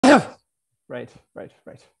Right.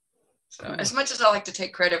 So Cool. as much as I like to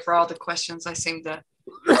take credit for all the questions I seem to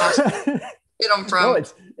ask, get them from. No,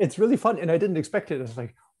 it's really fun, and I didn't expect it. It's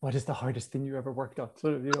like, what is the hardest thing you ever worked on?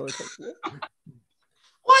 Sort of, it's like,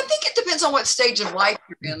 Well, I think it depends on what stage of life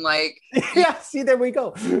you're in. Like, yeah, see, there we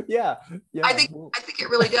go. Yeah. I think it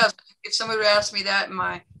really does. If somebody would ask me that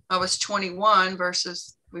I was 21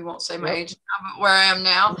 versus, we won't say my age now, but where I am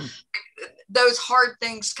now, those hard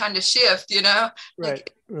things kind of shift, Right.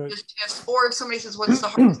 Or if somebody says, what's the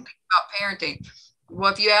hardest thing about parenting?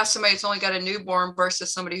 Well, if you ask somebody that's only got a newborn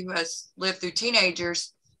versus somebody who has lived through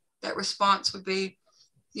teenagers, that response would be,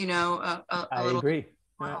 a I little. agree.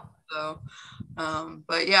 Wow. So,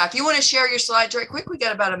 but yeah, if you want to share your slides right quick, we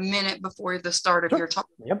got about a minute before the start of your talk.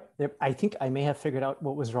 Yep. I think I may have figured out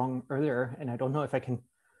what was wrong earlier, and I don't know if I can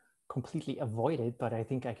completely avoid it, but I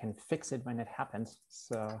think I can fix it when it happens.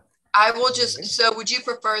 So I will so would you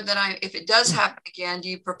prefer that if it does happen again, do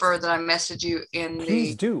you prefer that I message you in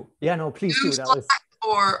please do. Yeah, no, please do. That was,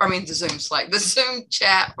 the Zoom Slack, the Zoom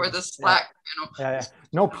chat or the Slack channel. Yeah.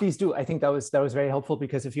 No, please do. I think that was very helpful,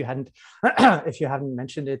 because if you hadn't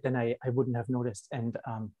mentioned it, then I wouldn't have noticed. And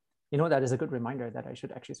that is a good reminder that I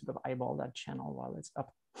should actually sort of eyeball that channel while it's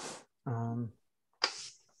up.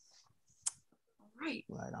 Right.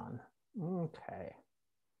 Right on. Okay.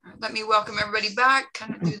 Let me welcome everybody back.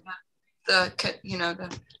 Kind of do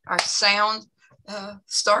our sound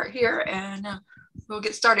start here, and we'll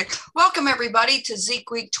get started. Welcome everybody to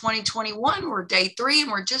Zeek Week 2021. We're day 3,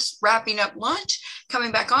 and we're just wrapping up lunch.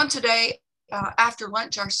 Coming back on today. After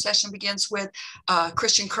lunch, our session begins with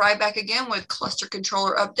Christian Kreibich again with Cluster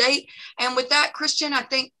Controller Update. And with that, Christian, I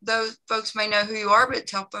think those folks may know who you are, but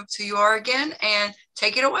tell folks who you are again and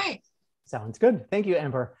take it away. Sounds good. Thank you,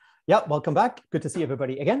 Amber. Yeah, welcome back. Good to see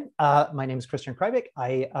everybody again. My name is Christian Kreibich.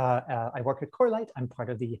 I work at Corelight. I'm part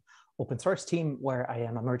of the open source team where I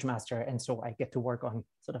am a merge master. And so I get to work on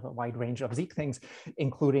sort of a wide range of Zeek things,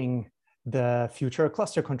 including the future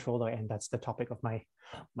cluster controller. And that's the topic of my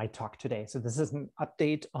talk today. So this is an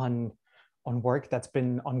update on work that's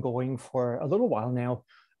been ongoing for a little while now,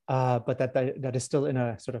 but that is still in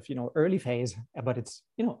a sort of, early phase, but it's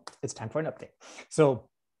time for an update. So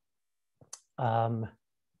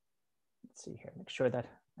let's see here, make sure that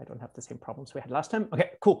I don't have the same problems we had last time.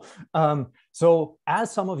 Okay, cool. So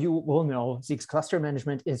as some of you will know, Zeek's cluster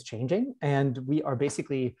management is changing, and we are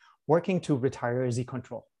basically working to retire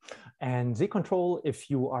ZeekControl. And ZeekControl, if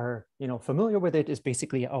you are familiar with it, is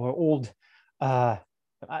basically our old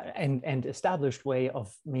and established way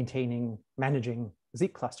of managing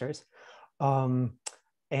Zeek clusters. And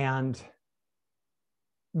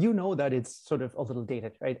that it's sort of a little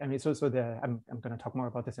dated, right? I mean, I'm going to talk more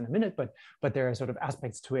about this in a minute, but there are sort of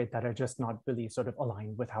aspects to it that are just not really sort of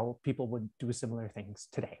aligned with how people would do similar things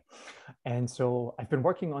today. And so I've been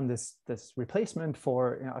working on this replacement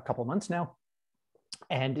for a couple months now,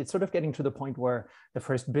 and it's sort of getting to the point where the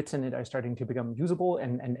first bits in it are starting to become usable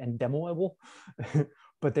and demoable,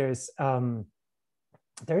 but there's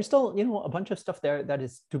still a bunch of stuff there that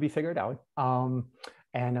is to be figured out.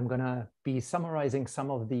 And I'm going to be summarizing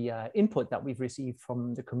some of the input that we've received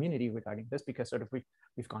from the community regarding this, because sort of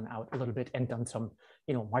we've gone out a little bit and done some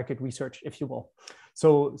market research, if you will.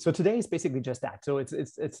 So today is basically just that. So it's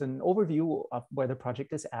an overview of where the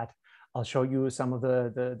project is at. I'll show you some of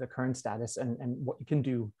the current status and what you can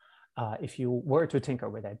do if you were to tinker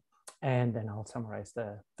with it, and then I'll summarize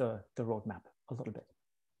the roadmap a little bit.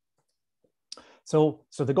 So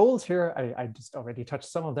the goals here, I just already touched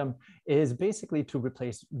some of them, is basically to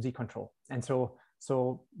replace ZeekControl. And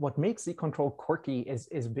so what makes ZeekControl quirky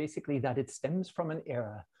is basically that it stems from an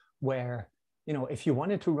era where, if you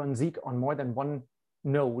wanted to run Zeek on more than one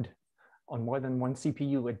node, on more than one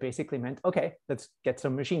CPU, it basically meant, okay, let's get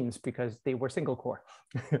some machines, because they were single core.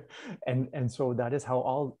 and so that is how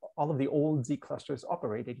all of the old Zeek clusters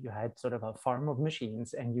operated. You had sort of a farm of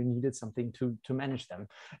machines, and you needed something to manage them.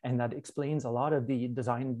 And that explains a lot of the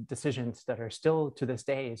design decisions that are still to this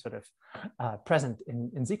day sort of present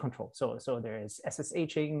in ZeekControl. So there is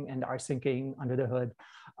SSHing and rsyncing under the hood.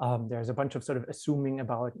 There's a bunch of sort of assuming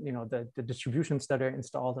about the distributions that are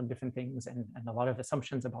installed on different things, and a lot of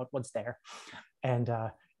assumptions about what's there. And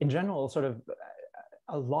in general, sort of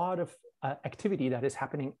a lot of activity that is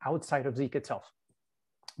happening outside of Zeek itself,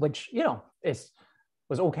 which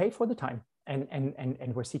was okay for the time,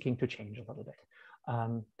 and we're seeking to change a little bit.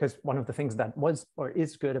 Because one of the things that was or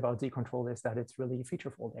is good about ZeekControl is that it's really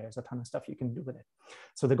featureful. There's a ton of stuff you can do with it.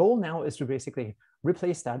 So the goal now is to basically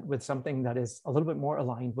replace that with something that is a little bit more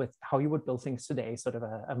aligned with how you would build things today, sort of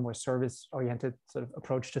a more service-oriented sort of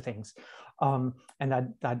approach to things. And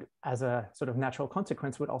that as a sort of natural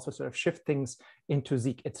consequence would also sort of shift things into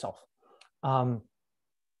Zeek itself.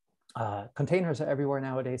 Containers are everywhere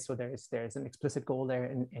nowadays, so there's an explicit goal there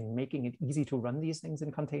in making it easy to run these things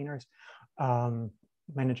in containers,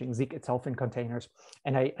 managing Zeek itself in containers.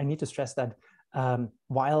 And I need to stress that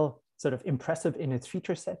while sort of impressive in its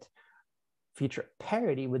feature set, feature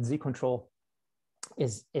parity with ZeekControl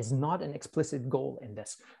is not an explicit goal in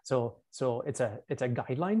this. So it's a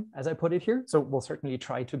guideline, as I put it here. So we'll certainly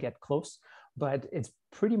try to get close, but it's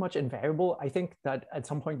pretty much invariable. I think that at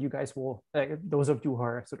some point you guys will, those of you who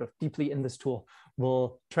are sort of deeply in this tool,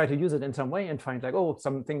 will try to use it in some way and find like, oh,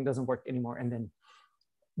 something doesn't work anymore, and then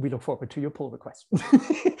we look forward to your pull request.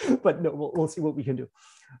 But no, we'll see what we can do.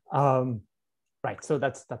 Right, so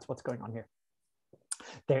that's what's going on here.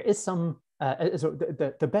 There is some, so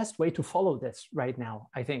the best way to follow this right now,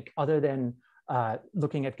 I think, other than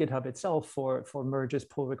looking at GitHub itself for merges,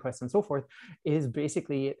 pull requests, and so forth, is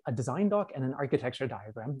basically a design doc and an architecture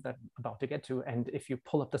diagram that I'm about to get to. And if you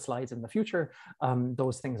pull up the slides in the future,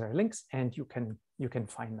 those things are links, and you can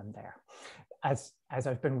find them there. As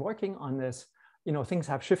I've been working on this, things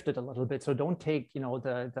have shifted a little bit. So don't take,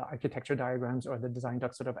 the architecture diagrams or the design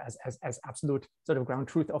docs sort of as absolute sort of ground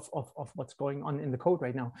truth of what's going on in the code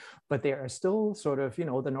right now. But they are still sort of,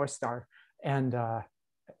 the North Star and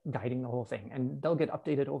guiding the whole thing. And they'll get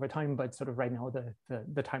updated over time, but sort of right now,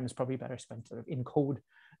 the time is probably better spent sort of in code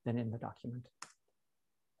than in the document.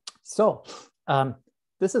 So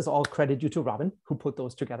this is all credit due to Robin, who put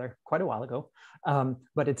those together quite a while ago.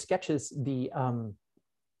 But it sketches the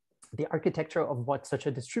architecture of what such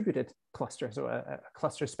a distributed cluster, so a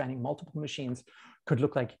cluster spanning multiple machines, could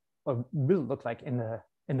look like, or will look like in the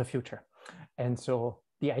future. And so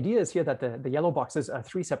the idea is here that the yellow boxes are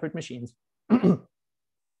 3 separate machines.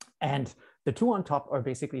 And the 2 on top are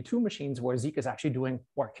basically 2 machines where Zeek is actually doing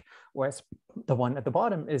work, whereas the one at the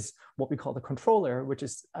bottom is what we call the controller, which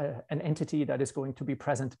is an entity that is going to be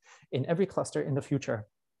present in every cluster in the future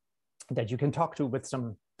that you can talk to with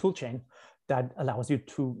some toolchain that allows you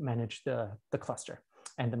to manage the cluster.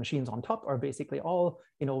 And the machines on top are basically all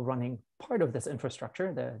running part of this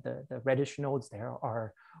infrastructure. The reddish nodes there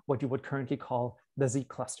are what you would currently call the Zeek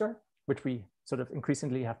cluster, which we sort of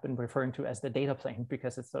increasingly have been referring to as the data plane,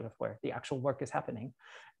 because it's sort of where the actual work is happening.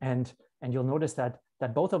 And you'll notice that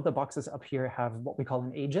both of the boxes up here have what we call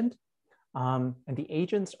an agent. And the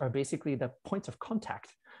agents are basically the points of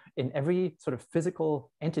contact in every sort of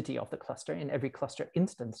physical entity of the cluster, in every cluster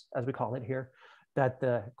instance, as we call it here, that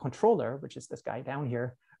the controller, which is this guy down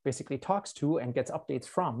here, basically talks to and gets updates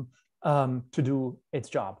from to do its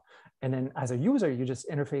job. And then as a user, you just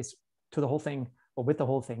interface to the whole thing, or with the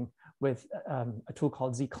whole thing, with a tool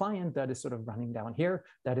called Zeek Client that is sort of running down here,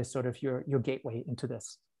 that is sort of your gateway into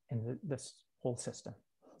this, this whole system.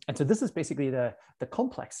 And so this is basically the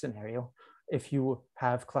complex scenario if you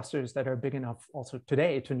have clusters that are big enough also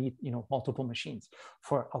today to need multiple machines.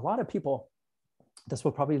 For a lot of people, this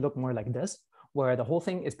will probably look more like this, where the whole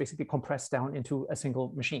thing is basically compressed down into a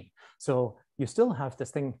single machine. So you still have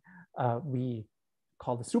this thing we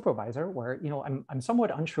call the supervisor, where I'm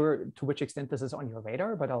somewhat unsure to which extent this is on your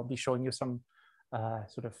radar, but I'll be showing you some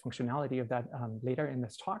sort of functionality of that later in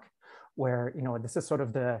this talk, where this is sort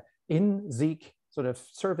of the in Zeek sort of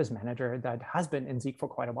service manager that has been in Zeek for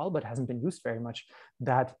quite a while, but hasn't been used very much.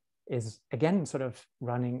 That is, again, sort of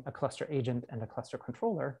running a cluster agent and a cluster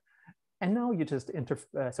controller. And now you just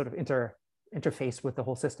interface with the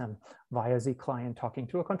whole system via Zeek client, talking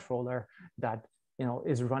to a controller that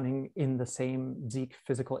is running in the same Zeek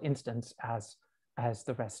physical instance as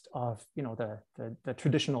the rest of the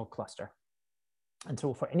traditional cluster. And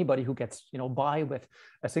so for anybody who gets by with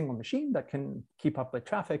a single machine that can keep up with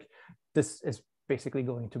traffic, this is basically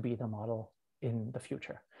going to be the model in the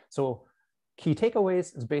future. So key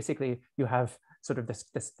takeaways is basically you have sort of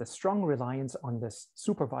this strong reliance on this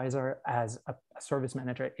supervisor as a service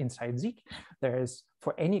manager inside Zeek. There's,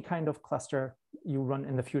 for any kind of cluster you run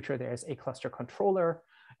in the future, there's a cluster controller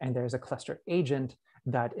and there's a cluster agent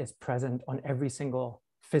that is present on every single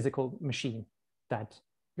physical machine that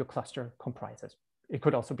your cluster comprises. It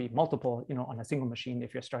could also be multiple, on a single machine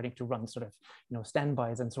if you're starting to run sort of,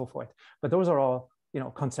 standbys and so forth. But those are all,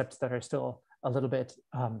 concepts that are still a little bit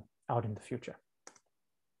out in the future.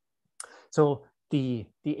 So the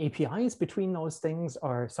APIs between those things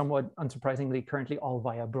are somewhat unsurprisingly currently all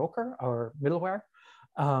via broker or middleware.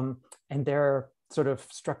 And they're sort of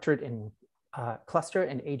structured in cluster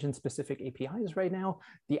and agent specific APIs right now.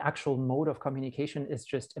 The actual mode of communication is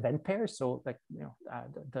just event pairs. So like,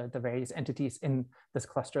 the various entities in this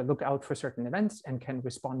cluster look out for certain events and can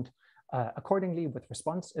respond accordingly with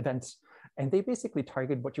response events. And they basically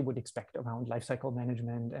target what you would expect around lifecycle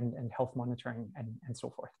management and health monitoring and so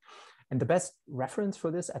forth. And the best reference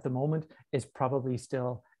for this at the moment is probably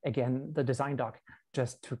still, again, the design doc,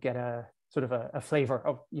 just to get a sort of a flavor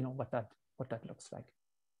of what that looks like.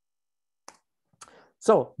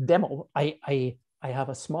 So demo, I have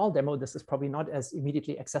a small demo. This is probably not as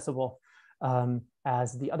immediately accessible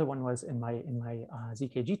as the other one was in my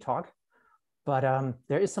ZKG talk, but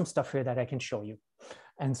there is some stuff here that I can show you.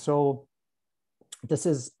 And so this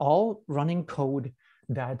is all running code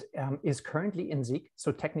that is currently in Zeek.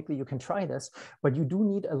 So technically you can try this, but you do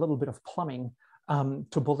need a little bit of plumbing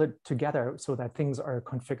to pull it together so that things are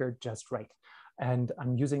configured just right. And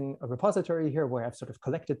I'm using a repository here where I've sort of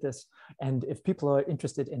collected this. And if people are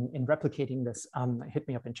interested in replicating this, hit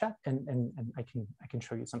me up in chat and I can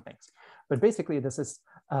show you some things. But basically, this is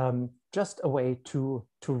just a way to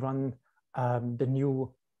run the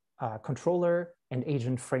new controller and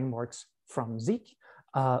agent frameworks from Zeek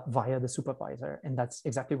via the supervisor. And that's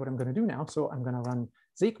exactly what I'm going to do now. So I'm going to run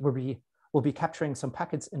Zeek, where we'll be capturing some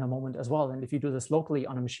packets in a moment as well. And if you do this locally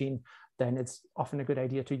on a machine, then it's often a good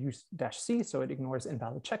idea to use -C, so it ignores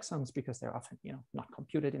invalid checksums because they're often not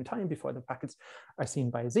computed in time before the packets are seen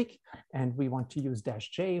by Zeek. And we want to use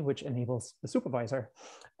 -J, which enables the supervisor.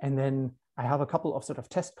 And then I have a couple of sort of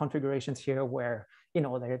test configurations here where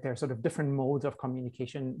there are sort of different modes of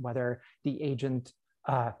communication, whether the agent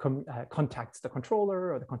contacts the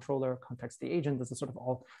controller or the controller contacts the agent. This is sort of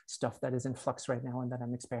all stuff that is in flux right now and that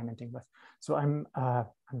I'm experimenting with. So I'm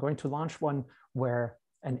going to launch one where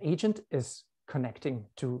an agent is connecting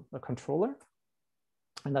to the controller.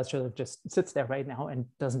 And that sort of just sits there right now and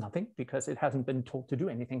does nothing because it hasn't been told to do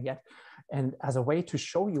anything yet. And as a way to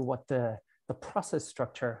show you what the process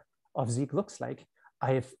structure of Zeek looks like,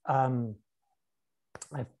 I've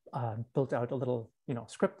built out a little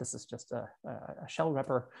script. This is just a shell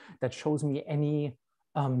wrapper that shows me any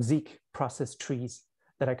Zeek process trees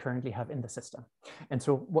that I currently have in the system. And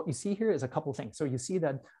so what you see here is a couple things. So you see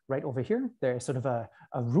that right over here, there's sort of a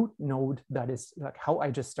root node that is like how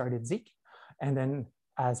I just started Zeek. And then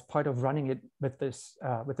as part of running it with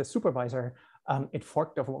the supervisor, it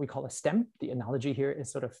forked over what we call a stem. The analogy here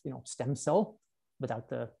is sort of stem cell without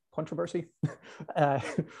the controversy,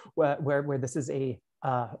 where this is a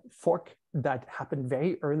fork that happened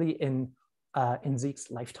very early in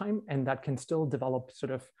Zeek's lifetime, and that can still develop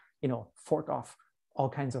sort of fork off all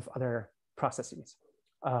kinds of other processes.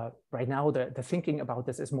 Right now, the thinking about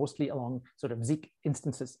this is mostly along sort of Zeek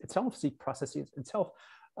instances itself, Zeek processes itself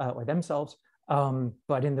or themselves,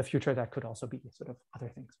 but in the future that could also be sort of other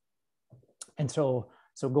things. And so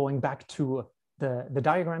going back to the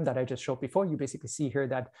diagram that I just showed before, you basically see here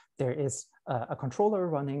that there is a controller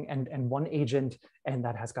running and one agent, and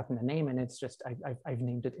that has gotten a name, and it's just I've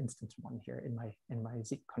named it instance 1 here in my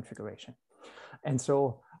Zeek configuration. And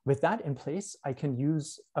so with that in place, I can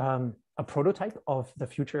use a prototype of the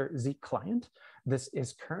future Zeek client. This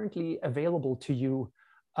is currently available to you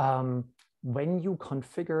when you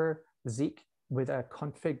configure Zeek with a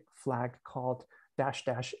config flag called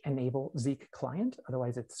 --enable Zeek client.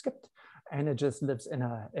 Otherwise, it's skipped, and it just lives in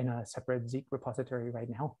a separate Zeek repository right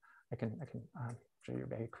now. I can show you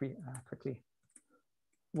very quickly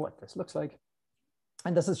what this looks like.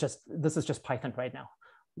 And this is just Python right now.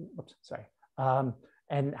 Oops, sorry.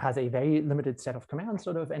 And has a very limited set of commands,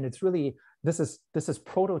 sort of, and it's really this is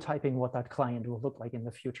prototyping what that client will look like in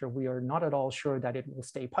the future. We are not at all sure that it will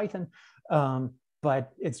stay Python,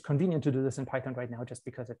 but it's convenient to do this in Python right now just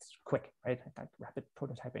because it's quick, right? That rapid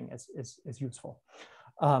prototyping is useful,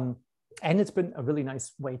 and it's been a really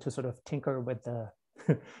nice way to sort of tinker with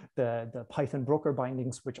the Python broker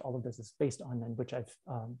bindings, which all of this is based on, and which I've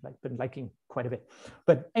been liking quite a bit.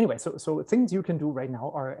 But anyway, so things you can do right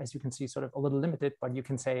now are, as you can see, sort of a little limited, but you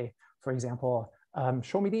can say, for example,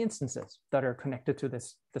 show me the instances that are connected to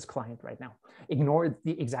this client right now. Ignore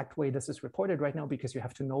the exact way this is reported right now because you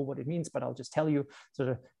have to know what it means, but I'll just tell you, sort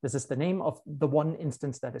of, this is the name of the one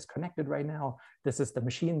instance that is connected right now. This is the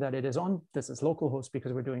machine that it is on. This is localhost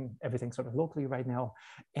because we're doing everything sort of locally right now.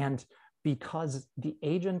 And because the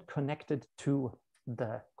agent connected to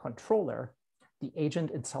the controller, the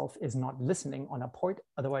agent itself is not listening on a port.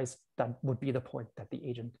 Otherwise, that would be the port that the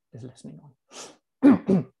agent is listening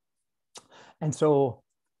on. And so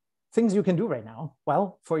things you can do right now,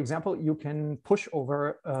 well, for example, you can push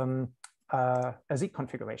over a Zeek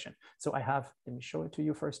configuration. So I have, let me show it to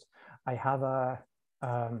you first. I have a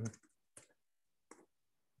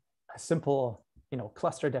simple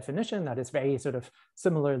cluster definition that is very sort of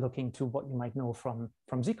similar looking to what you might know from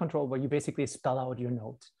ZeekControl, where you basically spell out your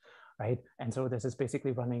nodes, right? And so this is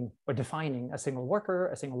basically running or defining a single worker,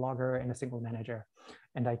 a single logger, and a single manager.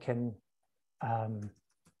 And I can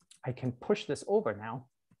push this over now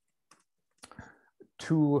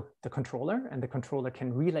to the controller, and the controller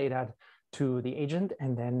can relay that to the agent,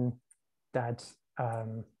 and then that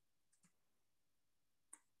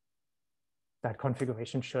that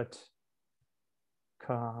configuration should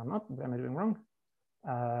come up. What am I doing wrong?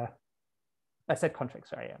 I said config,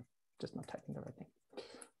 sorry, I'm just not typing the right thing.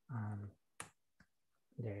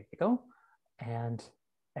 There you go. And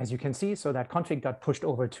as you can see, so that config got pushed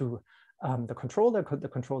over to the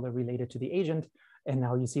controller related to the agent. And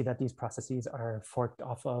now you see that these processes are forked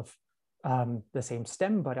off of the same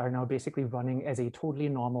stem, but are now basically running as a totally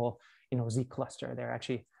normal, Zeek cluster. There are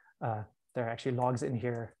actually logs in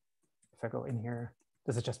here. If I go in here,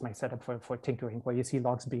 this is just my setup for tinkering, where you see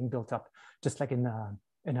logs being built up, just like in a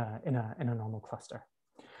normal cluster.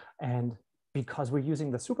 And because we're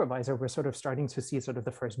using the supervisor, we're sort of starting to see sort of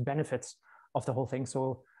the first benefits of the whole thing.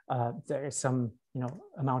 So there is some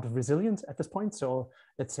amount of resilience at this point. So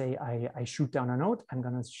let's say I shoot down a node. I'm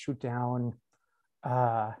going to shoot down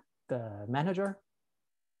the manager,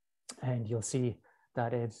 and you'll see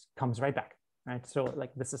that it comes right back, right? So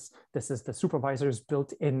like this is the supervisor's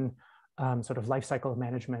built-in sort of lifecycle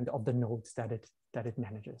management of the nodes that it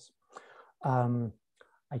manages.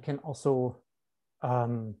 I can also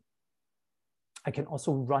run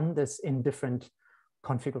this in different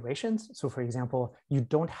configurations. So for example, you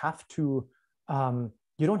don't have to run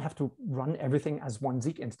everything as one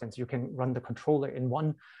Zeek instance. You can run the controller in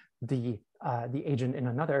one, the agent in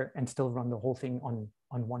another, and still run the whole thing on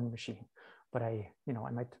one machine. But I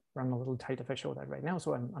might run a little tight if I show that right now,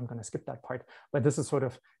 so I'm going to skip that part. But this is sort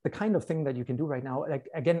of the kind of thing that you can do right now. Like,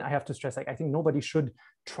 again, I have to stress, like, I think nobody should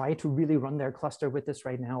try to really run their cluster with this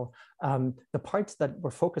right now. The parts that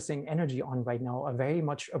we're focusing energy on right now are very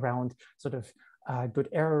much around sort of good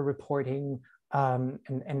error reporting,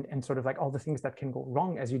 and sort of like all the things that can go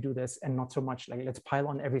wrong as you do this, and not so much like let's pile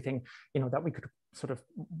on everything that we could sort of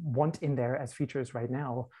want in there as features right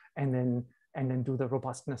now, and then do the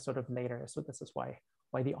robustness sort of later. So this is why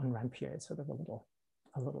the on-ramp here is sort of a little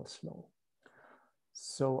slow.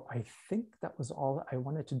 So I think that was all I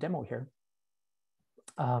wanted to demo here.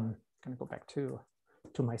 I'm going to go back to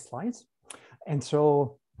my slides. And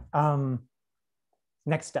so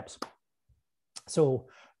next steps. So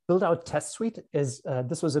build out test suite is,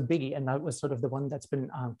 this was a biggie, and that was sort of the one that's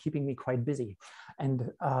been keeping me quite busy.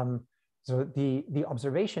 And so the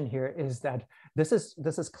observation here is that this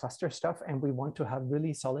is cluster stuff, and we want to have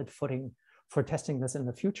really solid footing for testing this in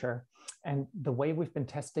the future. And the way we've been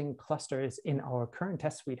testing clusters in our current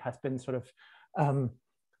test suite has been sort of,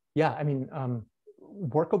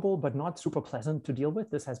 workable, but not super pleasant to deal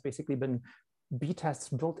with. This has basically been B-tests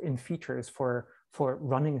built-in features for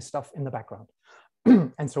running stuff in the background.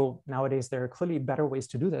 And so nowadays there are clearly better ways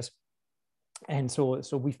to do this. And so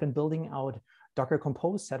we've been building out Docker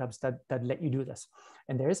Compose setups that let you do this.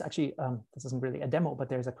 And there is actually, this isn't really a demo, but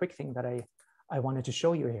there's a quick thing that I wanted to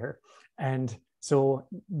show you here. And so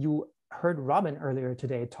you heard Robin earlier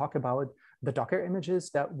today talk about the Docker images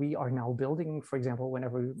that we are now building, for example,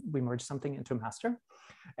 whenever we merge something into master.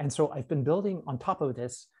 And so I've been building on top of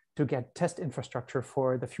this to get test infrastructure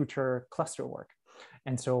for the future cluster work.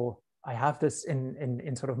 And so I have this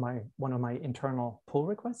in sort of one of my internal pull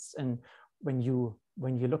requests. And when you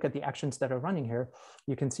look at the actions that are running here,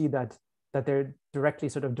 you can see that they're directly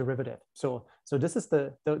sort of derivative. So this is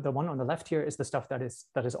the one on the left here is the stuff that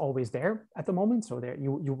is always there at the moment. So there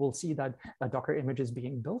you will see that a Docker image is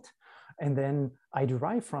being built, and then I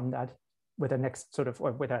derive from that with a next sort of,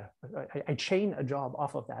 or with I chain a job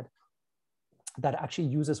off of that actually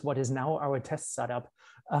uses what is now our test setup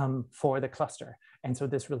for the cluster. And so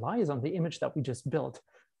this relies on the image that we just built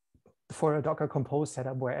for a Docker Compose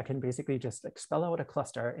setup, where I can basically just like spell out a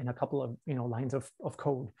cluster in a couple of lines of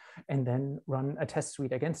code, and then run a test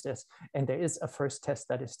suite against this. And there is a first test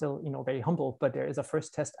that is still very humble, but there is a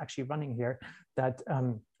first test actually running here that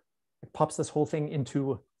pops this whole thing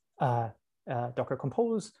into Docker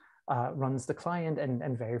Compose, runs the client,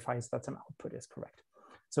 and verifies that some output is correct.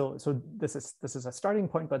 So this is a starting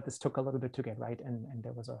point, but this took a little bit to get right, and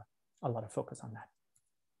there was a lot of focus on that.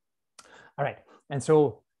 All right, and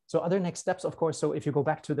so other next steps, of course. So if you go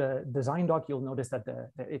back to the design doc, you'll notice that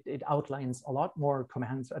it outlines a lot more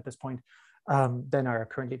commands at this point than are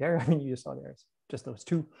currently there. I mean, you saw there's just those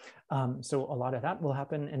two. So a lot of that will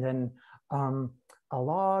happen, and then a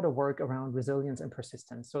lot of work around resilience and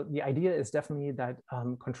persistence. So the idea is definitely that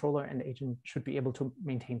controller and agent should be able to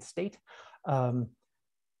maintain state.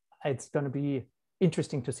 It's going to be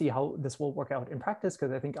interesting to see how this will work out in practice,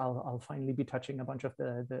 because I think I'll finally be touching a bunch of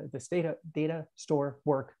this data store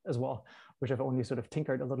work as well, which I've only sort of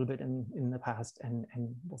tinkered a little bit in the past, and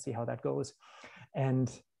we'll see how that goes.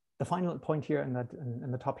 And the final point here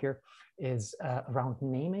in the top here is around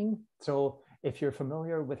naming. So if you're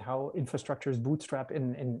familiar with how infrastructures bootstrap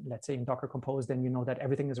in let's say in Docker Compose, then you know that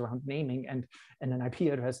everything is around naming, and an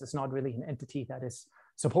IP address is not really an entity that is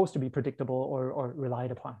supposed to be predictable or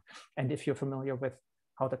relied upon. And if you're familiar with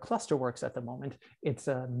how the cluster works at the moment, it's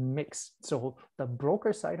a mix. So the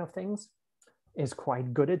broker side of things is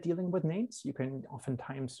quite good at dealing with names. You can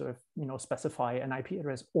oftentimes sort of specify an IP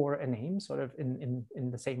address or a name sort of in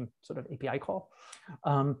the same sort of API call.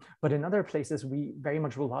 But in other places, we very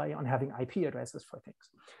much rely on having IP addresses for things,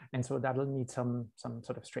 and so that'll need some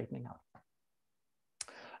sort of straightening out.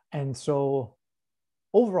 And so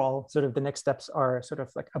overall, sort of the next steps are sort of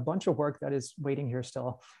like a bunch of work that is waiting here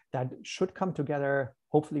still that should come together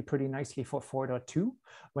hopefully pretty nicely for 4.2.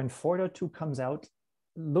 When 4.2 comes out,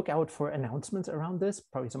 look out for announcements around this,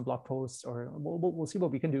 probably some blog posts, or we'll see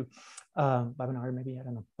what we can do. Webinar, maybe, I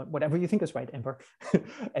don't know, but whatever you think is right, Ember.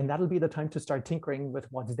 And that'll be the time to start tinkering with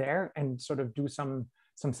what's there and sort of do some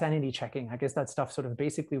sanity checking. I guess that stuff sort of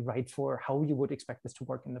basically right for how you would expect this to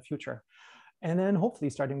work in the future. And then hopefully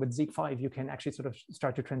starting with Zeek 5, you can actually sort of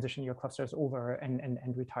start to transition your clusters over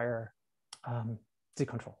and retire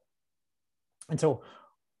ZeekControl. And so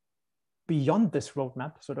beyond this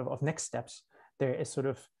roadmap sort of next steps, there is sort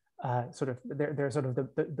of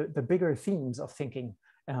the bigger themes of thinking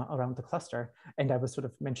around the cluster. And I was sort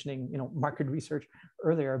of mentioning, market research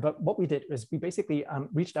earlier, but what we did is we basically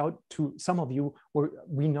reached out to some of you where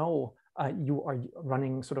we know you are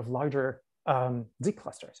running sort of larger Zeek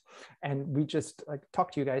clusters. And we just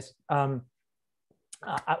talked to you guys,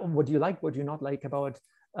 what do you like, what do you not like about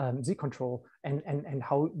ZeekControl, and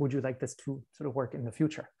how would you like this to sort of work in the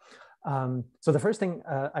future? So the first thing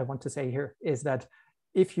I want to say here is that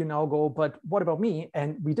if you now go, but what about me?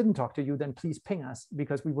 And we didn't talk to you, then please ping us,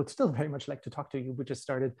 because we would still very much like to talk to you. We just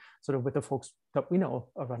started sort of with the folks that we know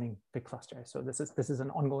are running big clusters. So this is an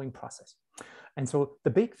ongoing process. And so the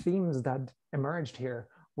big themes that emerged here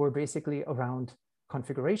were basically around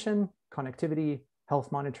configuration, connectivity,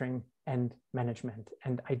 health monitoring, and management.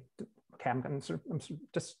 And I'm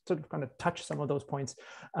just sort of going to touch some of those points.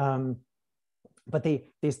 But they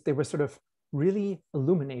were sort of really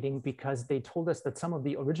illuminating, because they told us that some of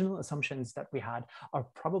the original assumptions that we had are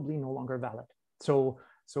probably no longer valid. So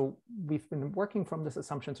we've been working from this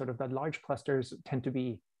assumption sort of that large clusters tend to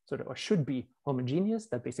be sort of, or should be, homogeneous,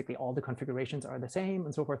 that basically all the configurations are the same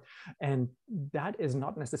and so forth. And that is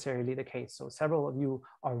not necessarily the case. So several of you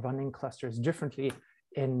are running clusters differently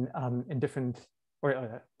in different,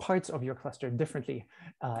 or parts of your cluster differently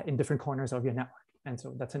in different corners of your network. And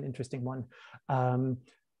so that's an interesting one.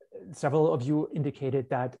 Several of you indicated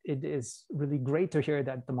that it is really great to hear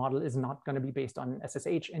that the model is not going to be based on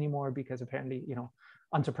SSH anymore, because apparently,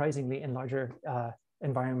 unsurprisingly, in larger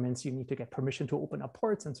environments, you need to get permission to open up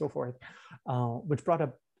ports and so forth, which brought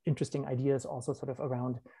up interesting ideas also sort of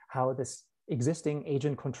around how this existing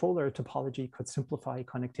agent controller topology could simplify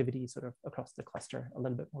connectivity sort of across the cluster a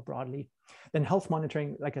little bit more broadly. Then health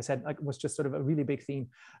monitoring, like I said, was just sort of a really big theme.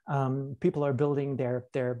 People are building their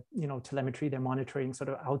telemetry, their monitoring sort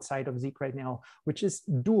of outside of Zeek right now, which is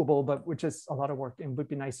doable, but which is a lot of work, and would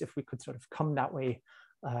be nice if we could sort of come that way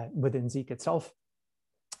within Zeek itself.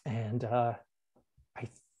 And I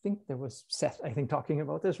think there was Seth, I think, talking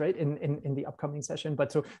about this, right, in the upcoming session.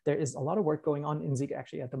 But so there is a lot of work going on in Zeek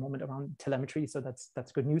actually at the moment around telemetry. So that's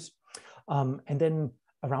good news. And then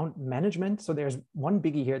around management. So there's one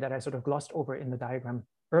biggie here that I sort of glossed over in the diagram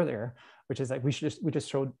earlier, which is like we just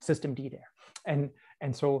showed systemd there. And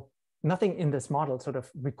so nothing in this model sort of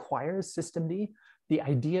requires systemd. The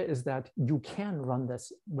idea is that you can run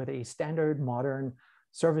this with a standard modern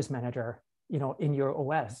service manager in your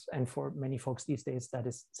OS, and for many folks these days, that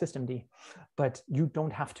is systemd, but you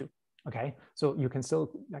don't have to, okay? So you can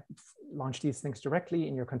still launch these things directly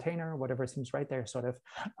in your container, whatever seems right there, sort of.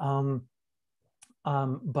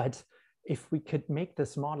 But if we could make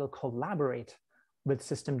this model collaborate with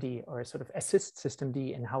systemd, or sort of assist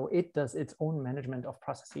systemd in how it does its own management of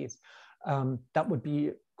processes, that would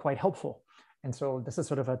be quite helpful. And so this is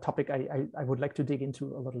sort of a topic I would like to dig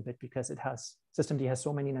into a little bit, because systemd has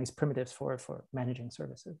so many nice primitives for managing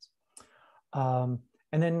services. And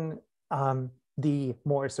then the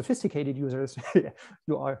more sophisticated users,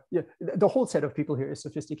 the whole set of people here is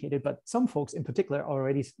sophisticated, but some folks in particular are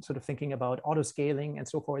already sort of thinking about auto scaling and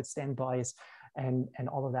so forth, standbys and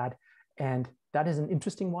all of that. And that is an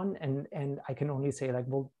interesting one. And I can only say, like,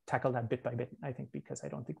 we'll tackle that bit by bit, I think, because I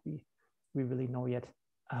don't think we really know yet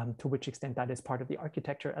to which extent that is part of the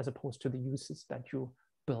architecture, as opposed to the uses that you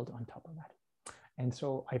build on top of that. And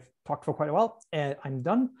so I've talked for quite a while, and I'm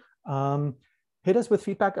done. hit us with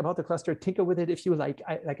feedback about the cluster, tinker with it if you like.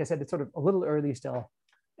 Like I said, it's sort of a little early still,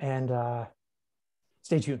 and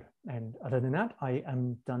stay tuned. And other than that, I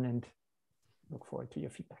am done and look forward to your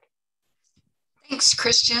feedback. Thanks,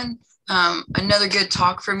 Christian. Another good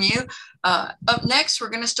talk from you. Up next, we're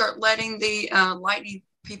going to start letting the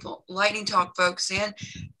lightning talk folks in.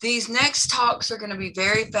 These next talks are going to be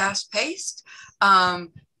very fast paced.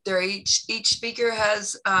 Each speaker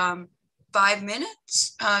has 5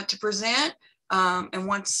 minutes to present. And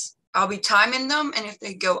once I'll be timing them, and if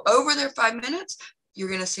they go over their 5 minutes, you're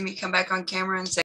going to see me come back on camera and say,